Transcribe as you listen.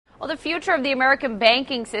Well, the future of the American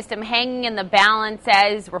banking system hanging in the balance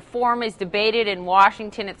as reform is debated in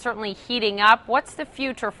Washington. It's certainly heating up. What's the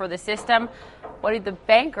future for the system? What do the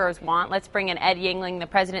bankers want? Let's bring in Ed Yingling, the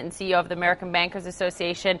president and CEO of the American Bankers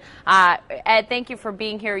Association. Ed, thank you for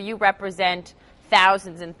being here. You represent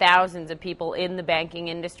thousands and thousands of people in the banking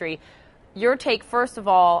industry. Your take, first of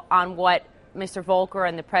all, on what Mr. Volcker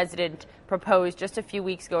and the president proposed just a few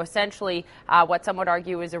weeks ago, essentially what some would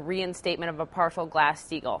argue is a reinstatement of a partial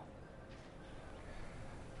Glass-Steagall.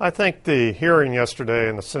 I think the hearing yesterday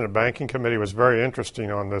in the Senate Banking Committee was very interesting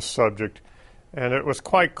on this subject, and it was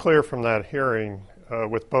quite clear from that hearing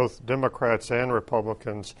with both Democrats and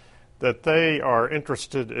Republicans that they are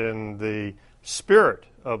interested in the spirit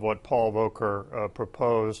of what Paul Volcker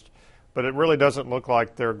proposed, but it really doesn't look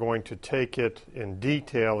like they're going to take it in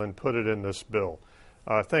detail and put it in this bill.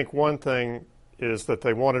 I think one thing is that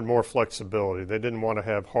they wanted more flexibility. They didn't want to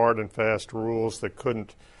have hard and fast rules that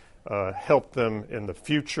couldn't help them in the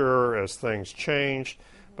future as things changed.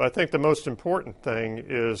 But I think the most important thing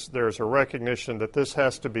is there's a recognition that this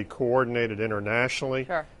has to be coordinated internationally.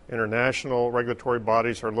 Sure. International regulatory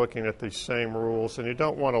bodies are looking at these same rules, and you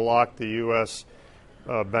don't want to lock the U.S.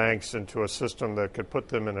 Banks into a system that could put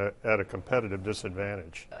them at a competitive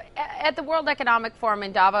disadvantage. At the World Economic Forum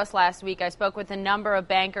in Davos last week, I spoke with a number of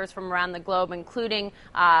bankers from around the globe, including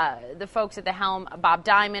the folks at the helm, Bob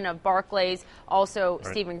Diamond of Barclays, also right.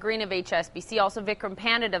 Stephen Green of HSBC, also Vikram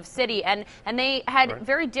Pandit of Citi, and they had right.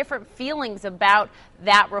 very different feelings about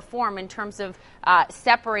that reform in terms of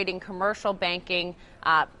separating commercial banking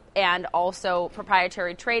and also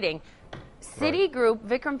proprietary trading. Citigroup,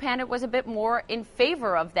 Vikram Pandit was a bit more in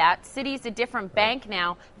favor of that. Citi's a different bank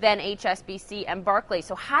now than HSBC and Barclays.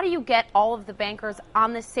 So how do you get all of the bankers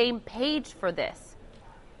on the same page for this?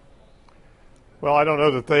 Well, I don't know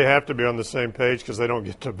that they have to be on the same page because they don't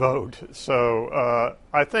get to vote. So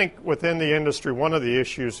I think within the industry, one of the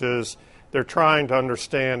issues is they're trying to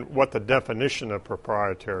understand what the definition of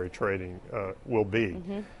proprietary trading will be.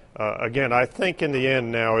 Mm-hmm. Again, I think in the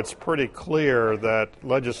end now it's pretty clear that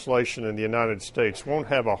legislation in the United States won't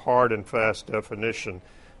have a hard and fast definition.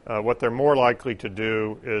 What they're more likely to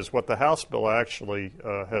do is what the House bill actually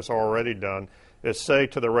has already done, is say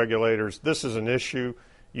to the regulators, this is an issue,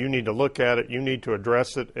 you need to look at it, you need to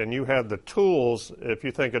address it, and you have the tools, if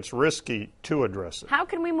you think it's risky, to address it. How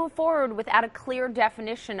can we move forward without a clear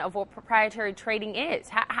definition of what proprietary trading is?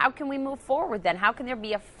 How can we move forward then? How can there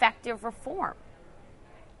be effective reform?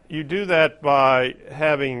 You do that by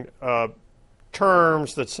having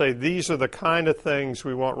terms that say these are the kind of things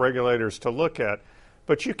we want regulators to look at,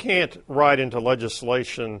 but you can't write into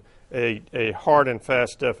legislation a hard and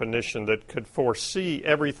fast definition that could foresee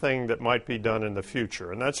everything that might be done in the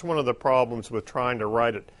future. And that's one of the problems with trying to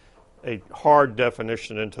write a hard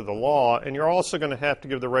definition into the law. And you're also going to have to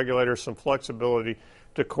give the regulators some flexibility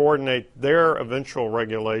to coordinate their eventual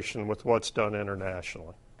regulation with what's done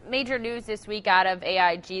internationally. Major news this week out of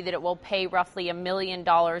AIG that it will pay roughly $1 million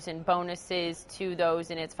in bonuses to those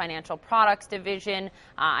in its financial products division.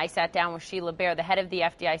 I sat down with Sheila Bair, the head of the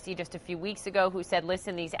FDIC, just a few weeks ago, who said,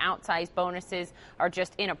 listen, these outsized bonuses are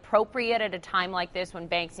just inappropriate at a time like this when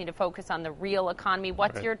banks need to focus on the real economy.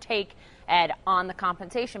 What's right. your take, Ed, on the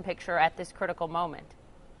compensation picture at this critical moment?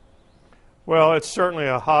 Well, it's certainly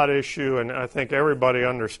a hot issue, and I think everybody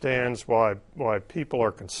understands why people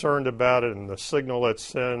are concerned about it and the signal it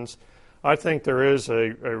sends. I think there is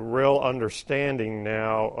a real understanding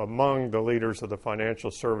now among the leaders of the financial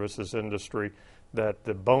services industry that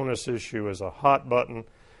the bonus issue is a hot button.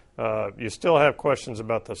 You still have questions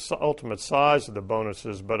about the ultimate size of the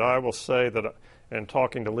bonuses, but I will say that in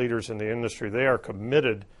talking to leaders in the industry, they are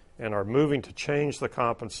committed and are moving to change the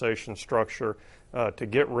compensation structure to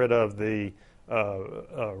get rid of the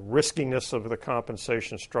riskiness of the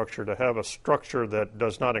compensation structure, to have a structure that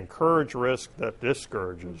does not encourage risk, that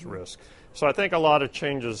discourages risk. So I think a lot of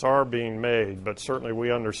changes are being made, but certainly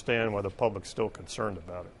we understand why the public's still concerned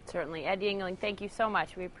about it. Certainly. Ed Yingling, thank you so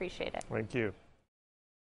much. We appreciate it. Thank you.